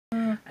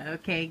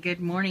Okay, good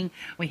morning.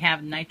 We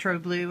have Nitro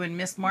Blue and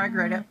Miss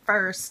Margaret up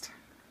first.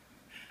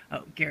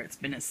 Oh, Garrett's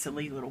been a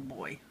silly little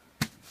boy.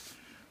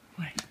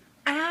 What?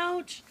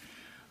 Ouch!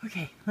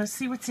 Okay, let's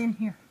see what's in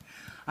here.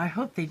 I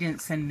hope they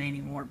didn't send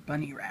any more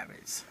bunny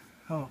rabbits.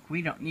 Oh,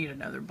 we don't need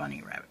another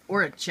bunny rabbit.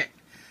 Or a chick.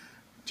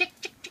 Chick,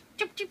 chick, chick,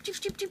 chip, chip, chip,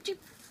 chip, chip, chip.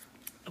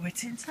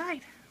 What's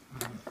inside?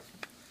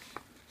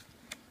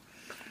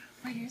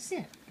 What is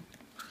it?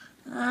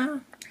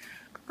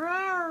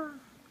 Roar.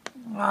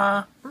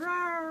 Roar.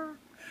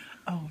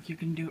 Oh, you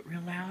can do it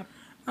real loud?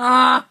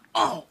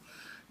 Oh,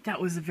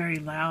 that was a very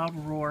loud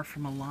roar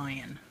from a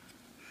lion.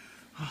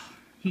 Oh,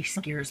 he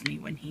scares me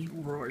when he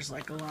roars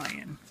like a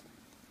lion.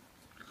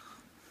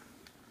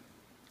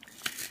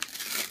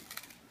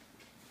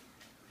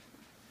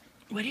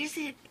 What is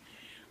it?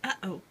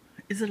 Uh-oh.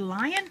 Is it a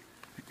lion?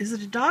 Is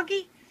it a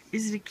doggy?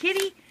 Is it a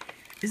kitty?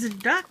 Is it a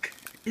duck?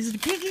 Is it a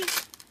piggy?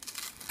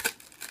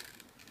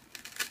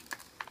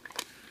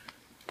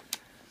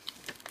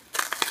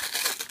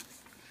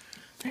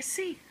 Let's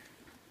see.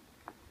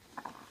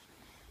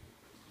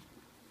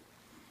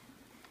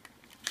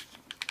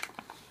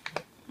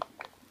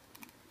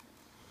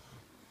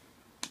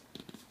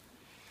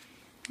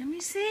 Let me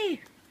see.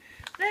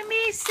 Let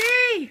me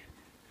see.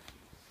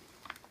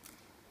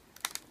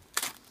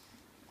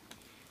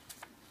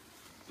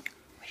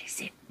 What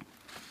is it?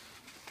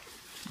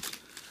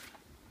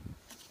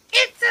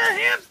 It's a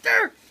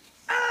hamster.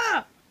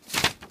 Ah!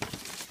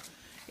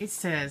 It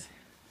says,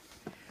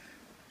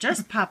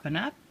 just popping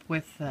up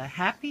with a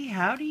happy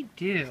howdy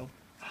do.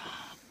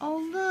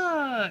 Oh,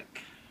 look.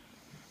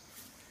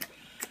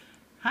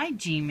 Hi,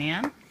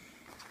 G-Man.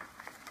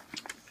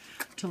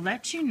 To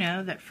let you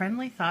know that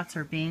friendly thoughts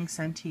are being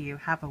sent to you.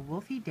 Have a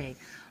wolfy day.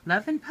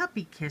 Love and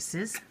puppy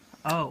kisses.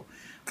 Oh,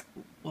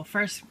 well,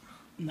 first,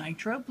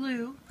 Nitro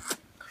Blue.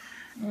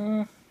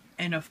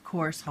 And, of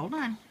course, hold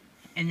on.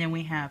 And then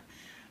we have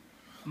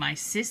my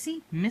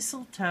sissy,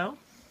 Mistletoe.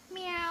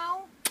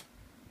 Meow.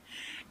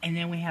 And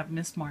then we have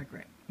Miss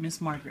Margaret. Miss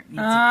Margaret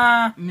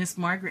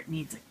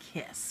needs a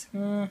kiss.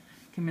 Can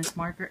Miss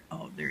Margaret?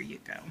 Oh, there you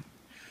go.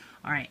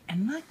 All right,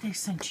 and look, they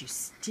sent you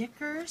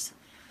stickers.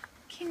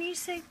 Can you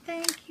say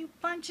thank you,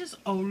 bunches?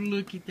 Oh,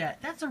 look at that.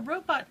 That's a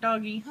robot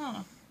doggy,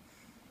 huh?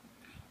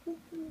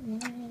 Ooh.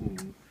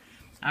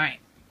 All right,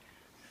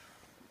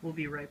 we'll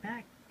be right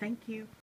back. Thank you.